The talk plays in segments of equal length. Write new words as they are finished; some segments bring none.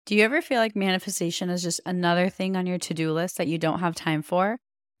Do you ever feel like manifestation is just another thing on your to-do list that you don't have time for?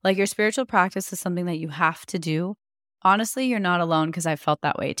 Like your spiritual practice is something that you have to do? Honestly, you're not alone because I've felt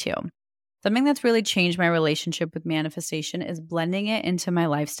that way too. Something that's really changed my relationship with manifestation is blending it into my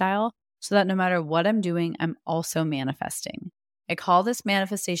lifestyle so that no matter what I'm doing, I'm also manifesting. I call this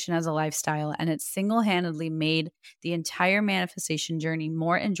manifestation as a lifestyle, and it's single-handedly made the entire manifestation journey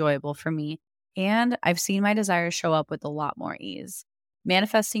more enjoyable for me, and I've seen my desires show up with a lot more ease.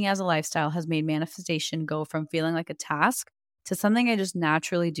 Manifesting as a lifestyle has made manifestation go from feeling like a task to something I just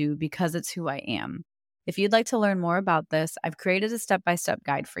naturally do because it's who I am. If you'd like to learn more about this, I've created a step-by-step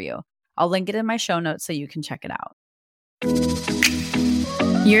guide for you. I'll link it in my show notes so you can check it out.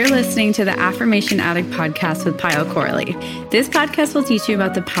 You're listening to the Affirmation Addict podcast with Payal Corley. This podcast will teach you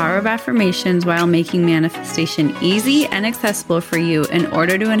about the power of affirmations while making manifestation easy and accessible for you in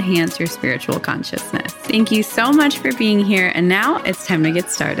order to enhance your spiritual consciousness. Thank you so much for being here, and now it's time to get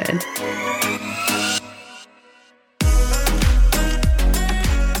started.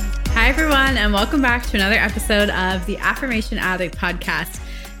 Hi, everyone, and welcome back to another episode of the Affirmation Addict podcast.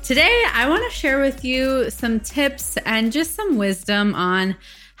 Today, I want to share with you some tips and just some wisdom on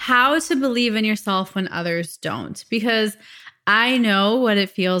how to believe in yourself when others don't, because I know what it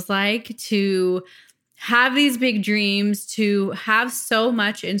feels like to have these big dreams, to have so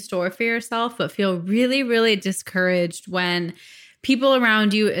much in store for yourself, but feel really, really discouraged when people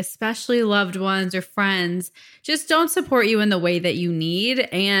around you, especially loved ones or friends, just don't support you in the way that you need,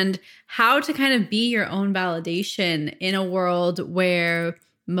 and how to kind of be your own validation in a world where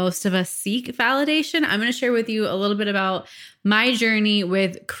most of us seek validation. I'm going to share with you a little bit about my journey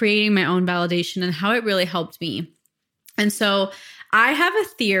with creating my own validation and how it really helped me. And so I have a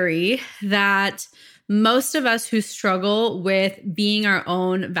theory that most of us who struggle with being our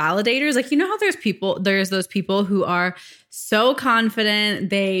own validators, like, you know how there's those people who are so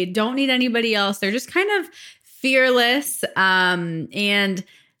confident, they don't need anybody else. They're just kind of fearless, and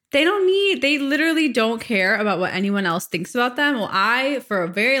they literally don't care about what anyone else thinks about them. Well, I, for a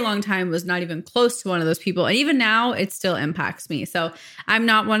very long time, was not even close to one of those people. And even now, it still impacts me. So I'm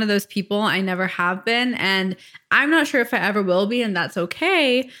not one of those people. I never have been. And I'm not sure if I ever will be. And that's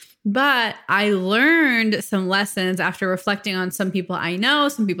okay. But I learned some lessons after reflecting on some people I know,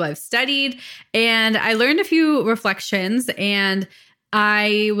 some people I've studied. And I learned a few reflections, and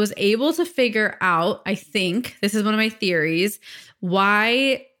I was able to figure out, I think, this is one of my theories,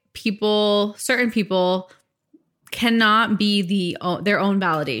 why certain people cannot be their own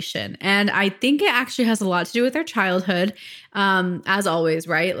validation. And I think it actually has a lot to do with their childhood, as always,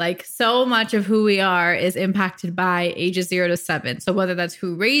 right? Like, so much of who we are is impacted by ages 0 to 7. So whether that's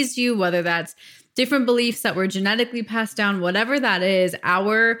who raised you, whether that's different beliefs that were genetically passed down, whatever that is,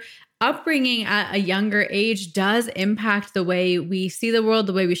 our upbringing at a younger age does impact the way we see the world,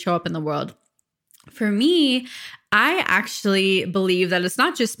 the way we show up in the world. For me, I actually believe that it's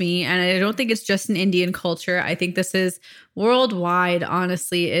not just me, and I don't think it's just an Indian culture. I think this is worldwide,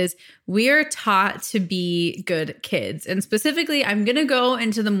 honestly, is we are taught to be good kids. And specifically, I'm going to go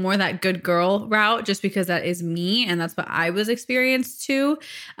into the more that good girl route just because that is me and that's what I was experienced too.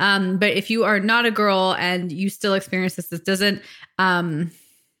 But if you are not a girl and you still experience this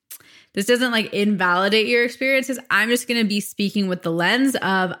doesn't like invalidate your experiences. I'm just going to be speaking with the lens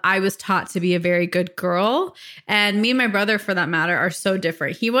of I was taught to be a very good girl. And me and my brother, for that matter, are so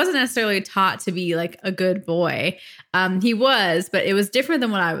different. He wasn't necessarily taught to be like a good boy. He was, but it was different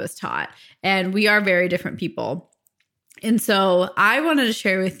than what I was taught. And we are very different people. And so I wanted to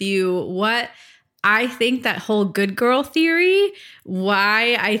share with you what I think that whole good girl theory,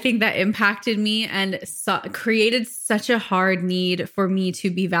 why I think that impacted me and created such a hard need for me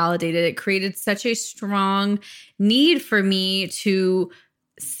to be validated. It created such a strong need for me to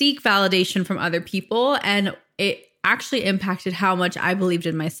seek validation from other people. And it actually impacted how much I believed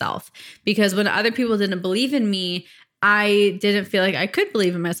in myself. Because when other people didn't believe in me, I didn't feel like I could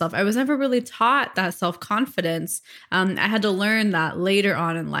believe in myself. I was never really taught that self-confidence. I had to learn that later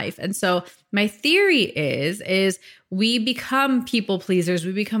on in life. And so my theory is we become people pleasers.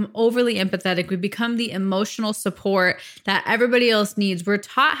 We become overly empathetic. We become the emotional support that everybody else needs. We're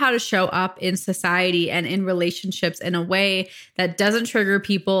taught how to show up in society and in relationships in a way that doesn't trigger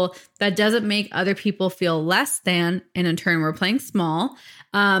people, that doesn't make other people feel less than, and in turn, we're playing small.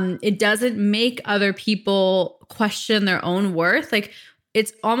 It doesn't make other people question their own worth. Like,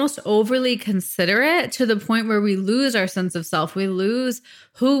 it's almost overly considerate to the point where we lose our sense of self. We lose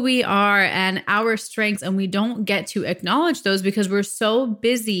who we are and our strengths, and we don't get to acknowledge those because we're so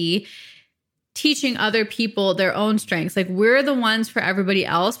busy teaching other people their own strengths. Like, we're the ones for everybody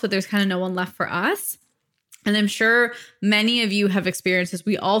else, but there's kind of no one left for us. And I'm sure many of you have experienced this.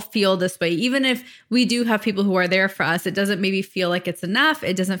 We all feel this way. Even if we do have people who are there for us, it doesn't maybe feel like it's enough.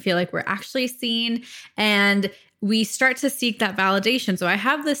 It doesn't feel like we're actually seen. And we start to seek that validation. So I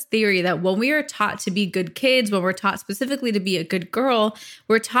have this theory that when we are taught to be good kids, when we're taught specifically to be a good girl,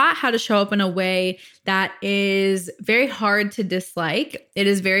 we're taught how to show up in a way that is very hard to dislike. It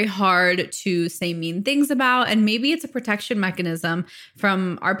is very hard to say mean things about. And maybe it's a protection mechanism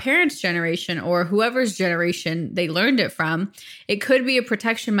from our parents' generation or whoever's generation they learned it from. It could be a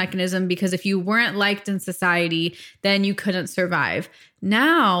protection mechanism because if you weren't liked in society, then you couldn't survive.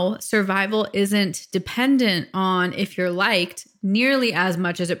 Now, survival isn't dependent on if you're liked nearly as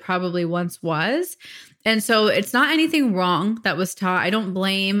much as it probably once was. And so it's not anything wrong that was taught. I don't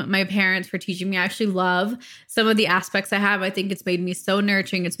blame my parents for teaching me. I actually love some of the aspects I have. I think it's made me so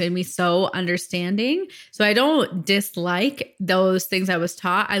nurturing. It's made me so understanding. So I don't dislike those things I was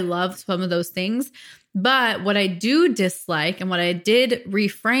taught. I love some of those things. But what I do dislike and what I did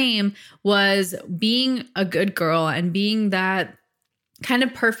reframe was being a good girl and being that kind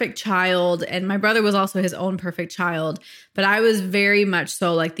of perfect child. And my brother was also his own perfect child, but I was very much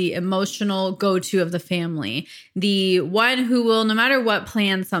so like the emotional go-to of the family, the one who will, no matter what,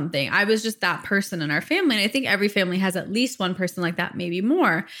 plan something. I was just that person in our family. And I think every family has at least one person like that, maybe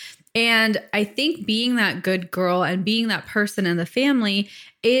more. And I think being that good girl and being that person in the family,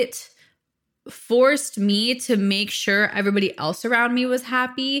 it forced me to make sure everybody else around me was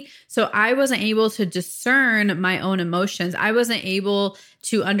happy. So I wasn't able to discern my own emotions. I wasn't able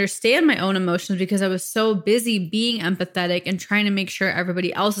to understand my own emotions because I was so busy being empathetic and trying to make sure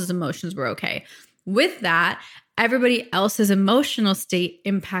everybody else's emotions were okay. With that, everybody else's emotional state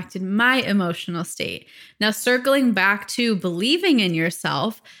impacted my emotional state. Now, circling back to believing in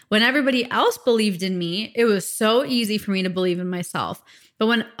yourself, when everybody else believed in me, it was so easy for me to believe in myself. But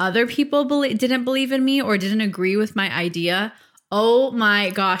when other people didn't believe in me or didn't agree with my idea, oh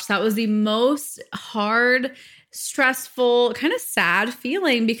my gosh, that was the most hard, stressful, kind of sad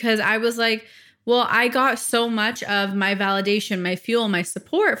feeling because I was like, well, I got so much of my validation, my fuel, my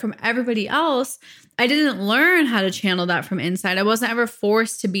support from everybody else. I didn't learn how to channel that from inside. I wasn't ever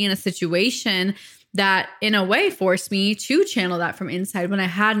forced to be in a situation that in a way forced me to channel that from inside when I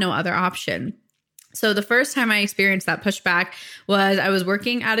had no other option. So the first time I experienced that pushback was I was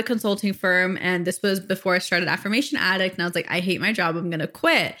working at a consulting firm, and this was before I started Affirmation Addict. And I was like, I hate my job. I'm going to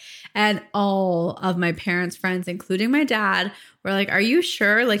quit. And all of my parents' friends, including my dad, were like, are you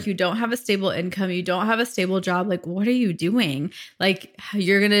sure? Like, you don't have a stable income. You don't have a stable job. Like, what are you doing? Like,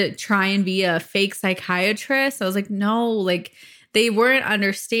 you're going to try and be a fake psychiatrist? I was like, no, like, they weren't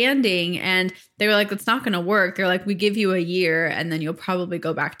understanding, and they were like, that's not going to work. They're like, we give you a year and then you'll probably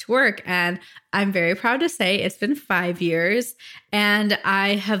go back to work. And I'm very proud to say it's been 5 years and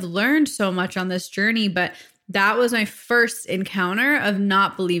I have learned so much on this journey, but that was my first encounter of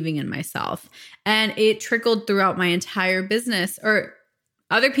not believing in myself. And it trickled throughout my entire business, or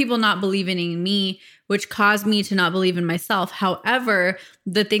other people not believing in me, which caused me to not believe in myself. However,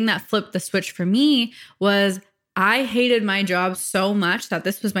 the thing that flipped the switch for me was I hated my job so much that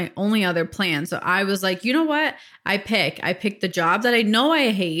this was my only other plan. So I was like, you know what? I pick the job that I know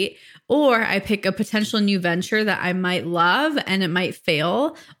I hate, or I pick a potential new venture that I might love and it might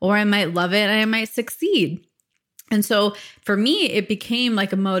fail, or I might love it and I might succeed. And so for me, it became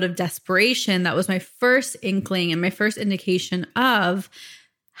like a mode of desperation. That was my first inkling and my first indication of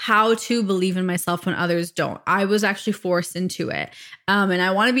how to believe in myself when others don't. I was actually forced into it. And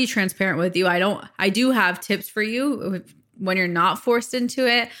I want to be transparent with you. I do have tips for you when you're not forced into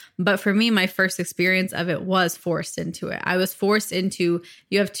it. But for me, my first experience of it was forced into it. I was forced into,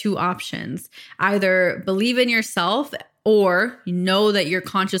 you have two options: either believe in yourself or you know that you're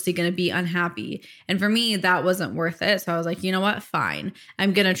consciously going to be unhappy. And for me, that wasn't worth it. So I was like, you know what? Fine.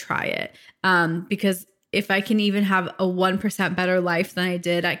 I'm going to try it. Because if I can even have a 1% better life than I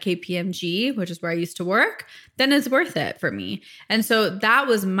did at KPMG, which is where I used to work, then it's worth it for me. And so that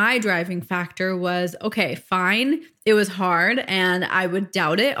was my driving factor was, okay, fine. It was hard and I would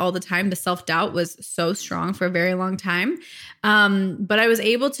doubt it all the time. The self-doubt was so strong for a very long time. But I was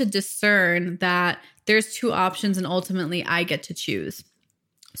able to discern that there's two options and ultimately I get to choose.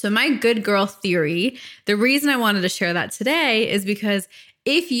 So my good girl theory, the reason I wanted to share that today is because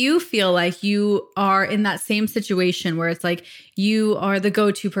if you feel like you are in that same situation where it's like you are the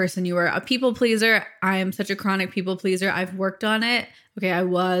go-to person, you are a people pleaser. I am such a chronic people pleaser. I've worked on it. Okay, I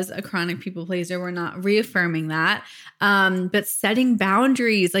was a chronic people pleaser. We're not reaffirming that. But setting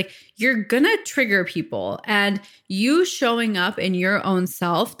boundaries, like you're going to trigger people, and you showing up in your own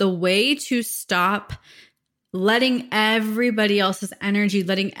self, the way to stop letting everybody else's energy,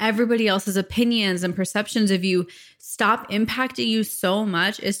 letting everybody else's opinions and perceptions of you stop impacting you so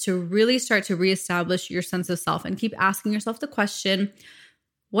much is to really start to reestablish your sense of self and keep asking yourself the question,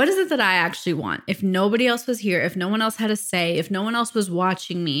 what is it that I actually want? If nobody else was here, if no one else had a say, if no one else was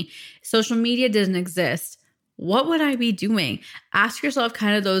watching me, social media didn't exist, what would I be doing? Ask yourself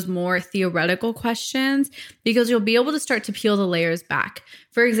kind of those more theoretical questions because you'll be able to start to peel the layers back.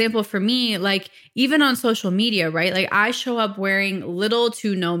 For example, for me, like even on social media, right? Like I show up wearing little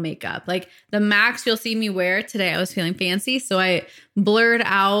to no makeup. Like the max you'll see me wear today, I was feeling fancy. So I blurred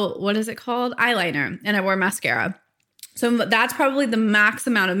out, what is it called? Eyeliner, and I wore mascara. So that's probably the max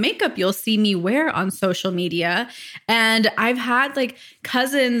amount of makeup you'll see me wear on social media. And I've had like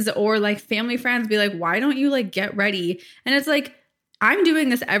cousins or like family friends be like, why don't you like get ready? And it's like, I'm doing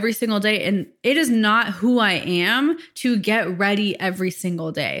this every single day and it is not who I am to get ready every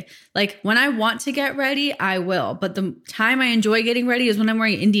single day. Like when I want to get ready, I will. But the time I enjoy getting ready is when I'm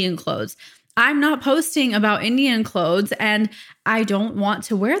wearing Indian clothes. I'm not posting about Indian clothes and I don't want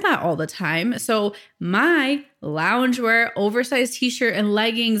to wear that all the time. So my loungewear, oversized t-shirt and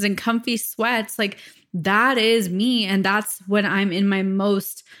leggings and comfy sweats, like that is me. And that's when I'm in my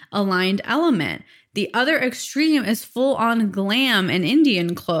most aligned element. The other extreme is full on glam and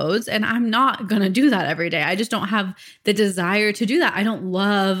Indian clothes. And I'm not going to do that every day. I just don't have the desire to do that. I don't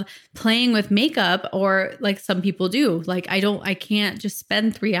love playing with makeup or like some people do. Like I can't just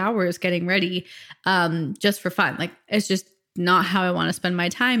spend 3 hours getting ready just for fun. Like it's just not how I want to spend my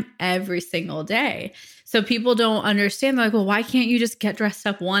time every single day. So people don't understand. They're like, well, why can't you just get dressed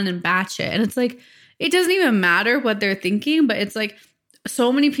up one and batch it? And it's like, it doesn't even matter what they're thinking, but it's like,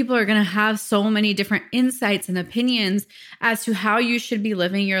 so many people are going to have so many different insights and opinions as to how you should be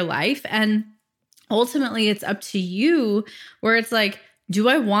living your life. And ultimately, it's up to you where it's like, do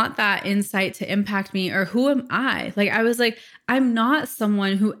I want that insight to impact me or who am I? Like, I was like, I'm not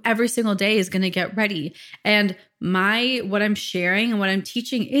someone who every single day is going to get ready. And what I'm sharing and what I'm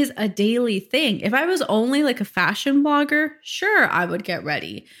teaching is a daily thing. If I was only like a fashion blogger, sure, I would get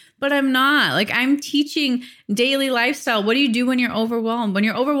ready. But I'm not. Like I'm teaching daily lifestyle. What do you do when you're overwhelmed? When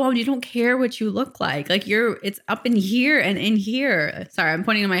you're overwhelmed, you don't care what you look like. Like it's up in here and in here. Sorry, I'm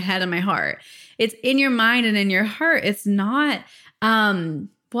pointing to my head and my heart. It's in your mind and in your heart. It's not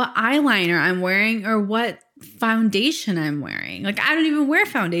what eyeliner I'm wearing or what foundation I'm wearing. Like I don't even wear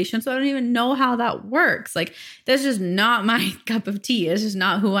foundation, so I don't even know how that works. Like that's just not my cup of tea. It's just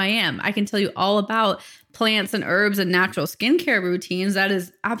not who I am. I can tell you all about plants and herbs and natural skincare routines. That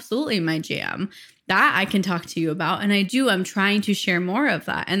is absolutely my jam. That I can talk to you about. And I'm trying to share more of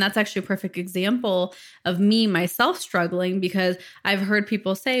that. And that's actually a perfect example of me, myself struggling because I've heard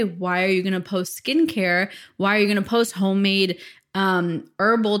people say, why are you going to post skincare? Why are you going to post homemade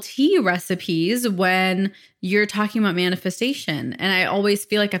herbal tea recipes when you're talking about manifestation? And I always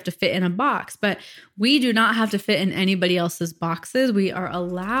feel like I have to fit in a box, but we do not have to fit in anybody else's boxes. We are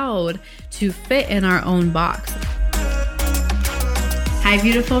allowed to fit in our own box. Hi,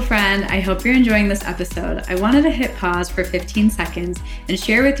 beautiful friend. I hope you're enjoying this episode. I wanted to hit pause for 15 seconds and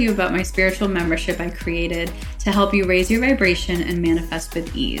share with you about my spiritual membership I created to help you raise your vibration and manifest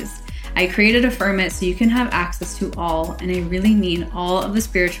with ease. I created Affirm It so you can have access to all, and I really mean all of the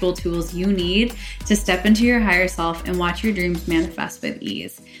spiritual tools you need to step into your higher self and watch your dreams manifest with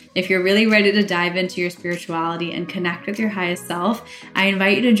ease. If you're really ready to dive into your spirituality and connect with your highest self, I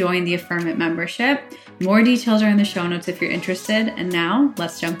invite you to join the Affirm It membership. More details are in the show notes if you're interested. And now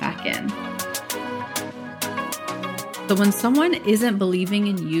let's jump back in. So when someone isn't believing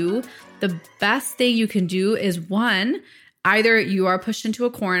in you, the best thing you can do is one, either you are pushed into a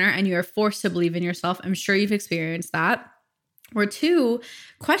corner and you are forced to believe in yourself. I'm sure you've experienced that. Or two,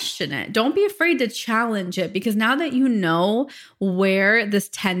 question it. Don't be afraid to challenge it because now that you know where this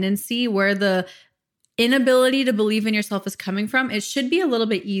tendency, where the inability to believe in yourself is coming from, it should be a little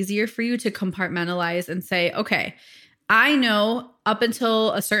bit easier for you to compartmentalize and say, okay, I know up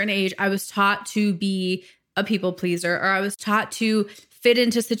until a certain age, I was taught to be a people pleaser, or I was taught to fit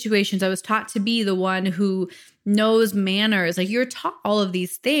into situations. I was taught to be the one who knows manners. Like you're taught all of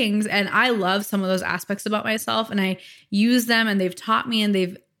these things. And I love some of those aspects about myself and I use them and they've taught me and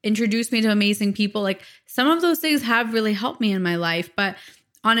they've introduced me to amazing people. Like some of those things have really helped me in my life, but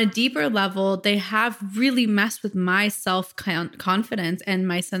on a deeper level, they have really messed with my self-confidence and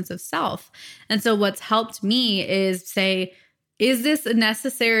my sense of self. And so what's helped me is say, is this a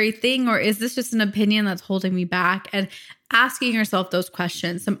necessary thing or is this just an opinion that's holding me back? And asking yourself those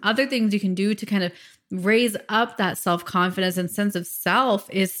questions. Some other things you can do to kind of raise up that self-confidence and sense of self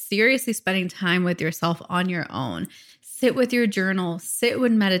is seriously spending time with yourself on your own. sit with your journal, sit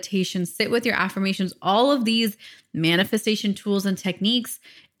with meditation, sit with your affirmations, all of these manifestation tools and techniques.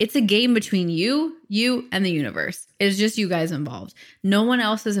 It's a game between you, and the universe. It's just you guys involved. No one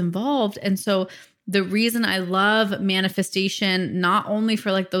else is involved. And so the reason I love manifestation, not only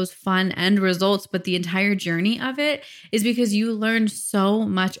for like those fun end results, but the entire journey of it, is because you learn so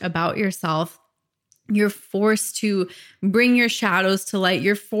much about yourself. You're forced to bring your shadows to light.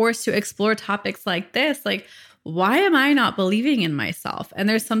 You're forced to explore topics like this. Like, why am I not believing in myself? And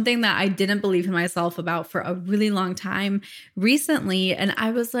there's something that I didn't believe in myself about for a really long time recently. And I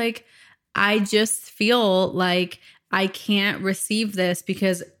was like, I just feel like I can't receive this,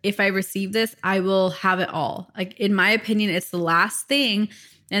 because if I receive this, I will have it all. Like, in my opinion, it's the last thing.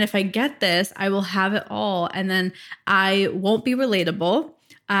 And if I get this, I will have it all. And then I won't be relatable.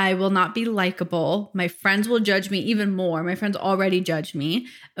 I will not be likable. My friends will judge me even more. My friends already judge me,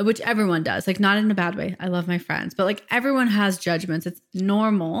 which everyone does, like not in a bad way. I love my friends, but like everyone has judgments. It's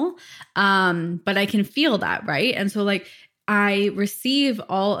normal. But I can feel that, right? And so like I receive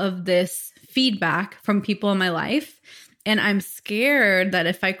all of this feedback from people in my life, and I'm scared that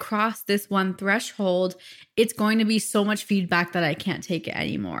if I cross this one threshold, it's going to be so much feedback that I can't take it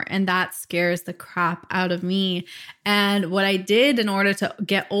anymore. And that scares the crap out of me. And what I did in order to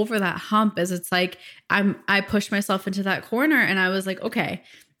get over that hump is, it's like I pushed myself into that corner, and I was like, okay,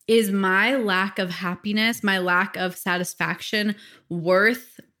 is my lack of happiness, my lack of satisfaction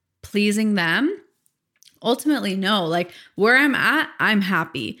worth pleasing them? Ultimately, no. Like, where I'm at, I'm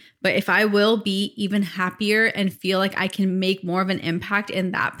happy. But if I will be even happier and feel like I can make more of an impact in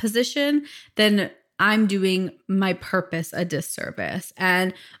that position, then I'm doing my purpose a disservice.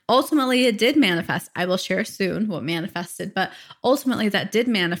 And ultimately, it did manifest. I will share soon what manifested, but ultimately that did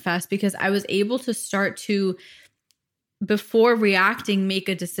manifest because I was able to start to, before reacting, make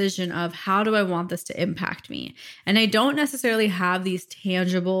a decision of, how do I want this to impact me? And I don't necessarily have these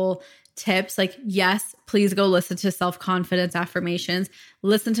tangible tips. Like, yes, please go listen to self-confidence affirmations,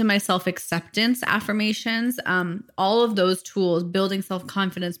 listen to my self-acceptance affirmations, all of those tools, building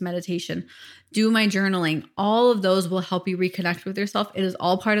self-confidence meditation, do my journaling. All of those will help you reconnect with yourself. It is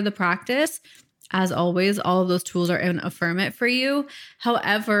all part of the practice. As always, all of those tools are in Affirm It for you.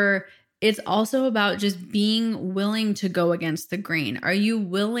 However, it's also about just being willing to go against the grain. Are you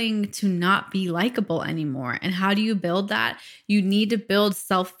willing to not be likable anymore? And how do you build that? You need to build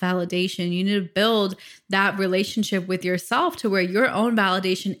self-validation. You need to build that relationship with yourself to where your own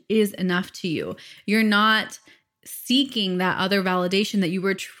validation is enough to you. You're not seeking that other validation that you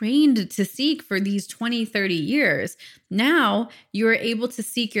were trained to seek for these 20, 30 years. Now you're able to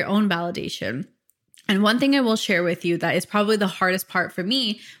seek your own validation. And one thing I will share with you that is probably the hardest part for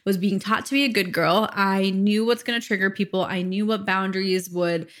me was being taught to be a good girl. I knew what's going to trigger people. I knew what boundaries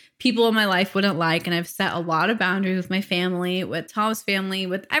people in my life wouldn't like. And I've set a lot of boundaries with my family, with Tom's family,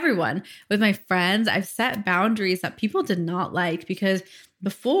 with everyone, with my friends. I've set boundaries that people did not like, because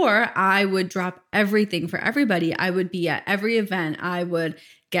before I would drop everything for everybody. I would be at every event. I would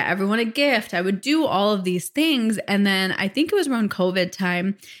get everyone a gift. I would do all of these things. And then I think it was around COVID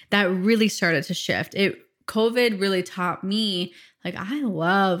time that really started to shift. COVID really taught me, like, I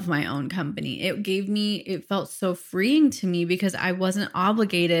love my own company. It felt so freeing to me because I wasn't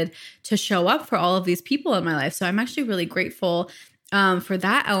obligated to show up for all of these people in my life. So I'm actually really grateful for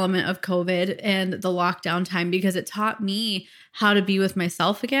that element of COVID and the lockdown time, because it taught me how to be with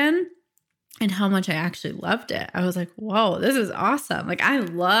myself again. And how much I actually loved it. I was like, whoa, this is awesome. Like, I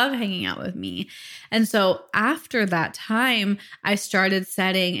love hanging out with me. And so after that time, I started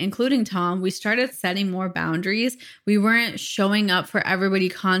setting, including Tom, we started setting more boundaries. We weren't showing up for everybody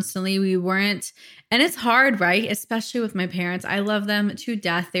constantly. And it's hard, right? Especially with my parents. I love them to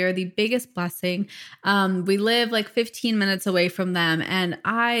death. They are the biggest blessing. We live like 15 minutes away from them, and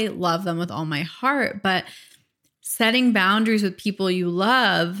I love them with all my heart. But setting boundaries with people you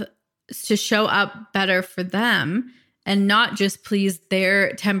love to show up better for them and not just please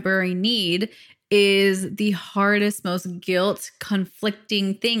their temporary need is the hardest, most guilt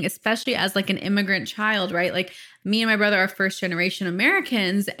conflicting thing, especially as like an immigrant child, right? Like, me and my brother are first generation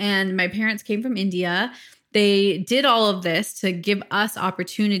Americans, and my parents came from India. They did all of this to give us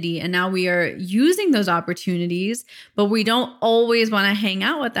opportunity, and now we are using those opportunities, but we don't always want to hang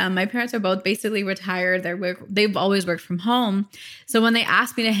out with them. My parents are both basically retired. They've always worked from home. So when they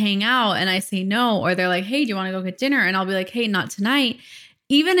ask me to hang out and I say no, or they're like, hey, do you want to go get dinner? And I'll be like, hey, not tonight.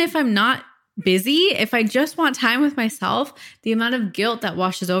 Even if I'm not busy, if I just want time with myself, the amount of guilt that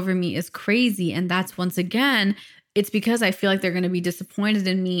washes over me is crazy. And that's, once again, it's because I feel like they're going to be disappointed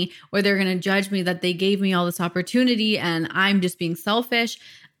in me, or they're going to judge me that they gave me all this opportunity and I'm just being selfish.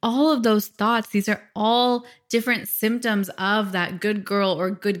 all of those thoughts, these are all different symptoms of that good girl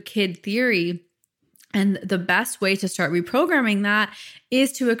or good kid theory. And the best way to start reprogramming that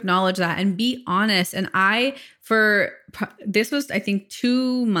is to acknowledge that and be honest. And this was, I think,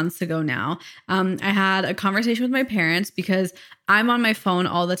 2 months ago now, I had a conversation with my parents because I'm on my phone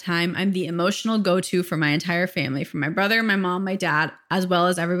all the time. I'm the emotional go-to for my entire family, for my brother, my mom, my dad, as well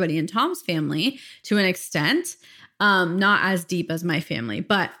as everybody in Tom's family to an extent, not as deep as my family,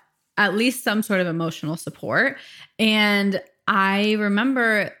 but at least some sort of emotional support. And I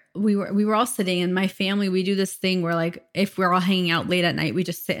remember we were all sitting in my family. We do this thing where like, if we're all hanging out late at night, we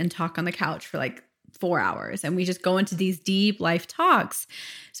just sit and talk on the couch for like 4 hours and we just go into these deep life talks.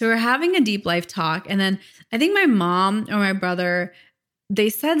 So we're having a deep life talk. And then I think my mom or my brother, they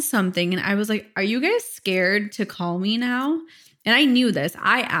said something and I was like, are you guys scared to call me now? And I knew this.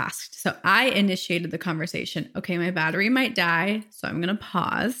 I asked. So I initiated the conversation. Okay, my battery might die, so I'm going to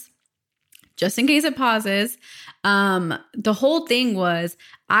pause. Just in case it pauses. The whole thing was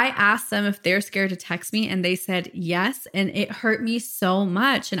I asked them if they're scared to text me and they said yes. And it hurt me so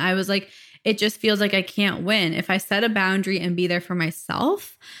much. And I was like, it just feels like I can't win. If I set a boundary and be there for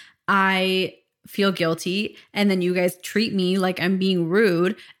myself, I feel guilty. And then you guys treat me like I'm being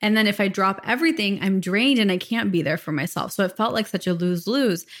rude. And then if I drop everything, I'm drained and I can't be there for myself. So it felt like such a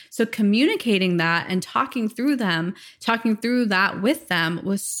lose-lose. So communicating that and talking through that with them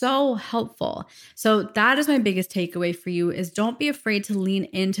was so helpful. So that is my biggest takeaway for you is don't be afraid to lean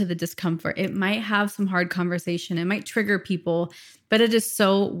into the discomfort. It might have some hard conversation. It might trigger people, but it is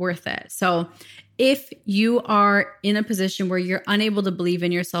so worth it. So if you are in a position where you're unable to believe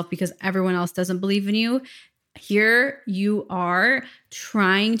in yourself because everyone else doesn't believe in you, here you are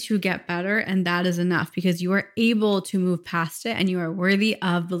trying to get better, and that is enough because you are able to move past it and you are worthy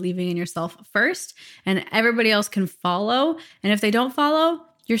of believing in yourself first, and everybody else can follow. And if they don't follow,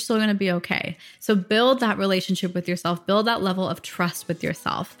 you're still going to be okay. So build that relationship with yourself, build that level of trust with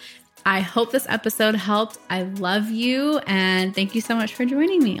yourself. I hope this episode helped. I love you and thank you so much for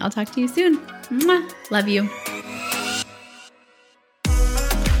joining me. I'll talk to you soon. Mwah. Love you.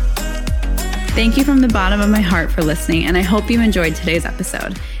 Thank you from the bottom of my heart for listening, and I hope you enjoyed today's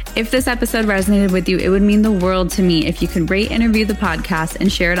episode. If this episode resonated with you, it would mean the world to me if you could rate and review the podcast and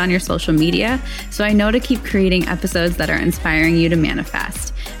share it on your social media so I know to keep creating episodes that are inspiring you to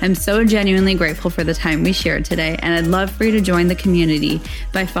manifest. I'm so genuinely grateful for the time we shared today, and I'd love for you to join the community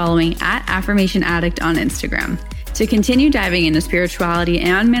by following @AffirmationAddict on Instagram. To continue diving into spirituality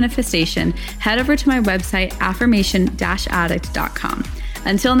and manifestation, head over to my website, affirmation-addict.com.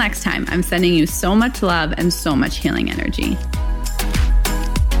 Until next time, I'm sending you so much love and so much healing energy.